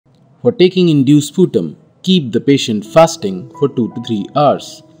For taking induced sputum, keep the patient fasting for 2 to 3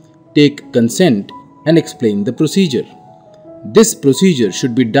 hours. Take consent and explain the procedure. This procedure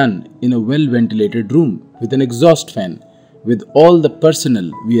should be done in a well-ventilated room with an exhaust fan, with all the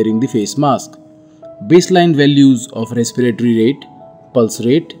personnel wearing the face mask. Baseline values of respiratory rate, pulse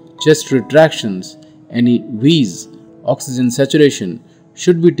rate, chest retractions, any wheeze, oxygen saturation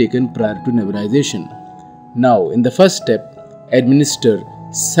should be taken prior to nebulization. Now, in the first step, administer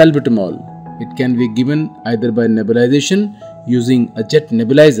salbutamol. It can be given either by nebulization using a jet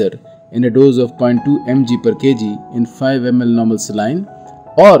nebulizer in a dose of 0.2 mg per kg in 5 ml normal saline,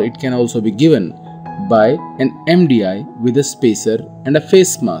 or it can also be given by an MDI with a spacer and a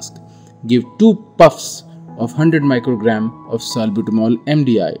face mask. Give 2 puffs of 100 microgram of salbutamol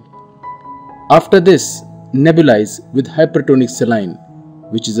MDI. After this, nebulize with hypertonic saline,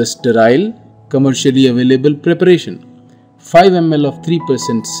 which is a sterile, commercially available preparation. 5 ml of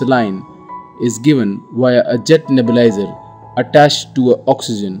 3% saline is given via a jet nebulizer attached to an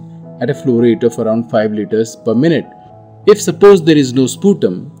oxygen at a flow rate of around 5 liters per minute. If suppose there is no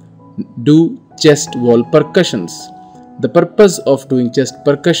sputum, do chest wall percussions. The purpose of doing chest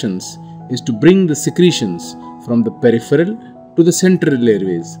percussions is to bring the secretions from the peripheral to the central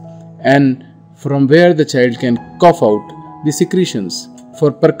airways, and from where the child can cough out the secretions.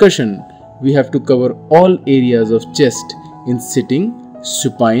 For percussion, we have to cover all areas of chest in sitting,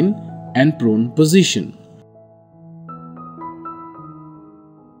 supine and prone position.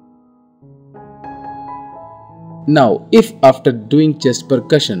 Now, if after doing chest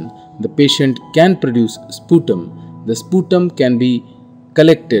percussion, the patient can produce sputum, the sputum can be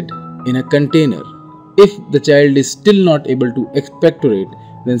collected in a container. If the child is still not able to expectorate,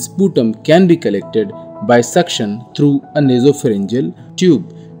 then sputum can be collected by suction through a nasopharyngeal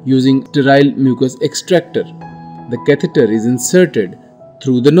tube using sterile mucus extractor. The catheter is inserted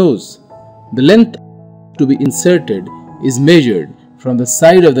through the nose. The length to be inserted is measured from the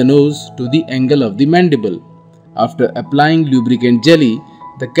side of the nose to the angle of the mandible. After applying lubricant jelly,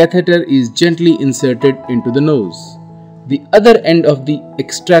 the catheter is gently inserted into the nose. The other end of the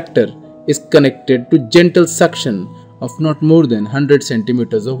extractor is connected to gentle suction of not more than 100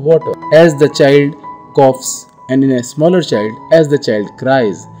 centimeters of water. As the child coughs, and in a smaller child, as the child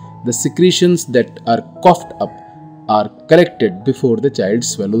cries, the secretions that are coughed up are collected before the child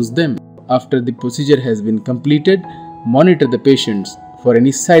swallows them. After the procedure has been completed, monitor the patients for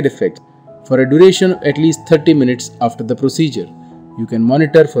any side effects for a duration of at least 30 minutes after the procedure. You can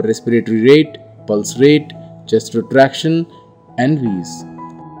monitor for respiratory rate, pulse rate, chest retraction and wheeze.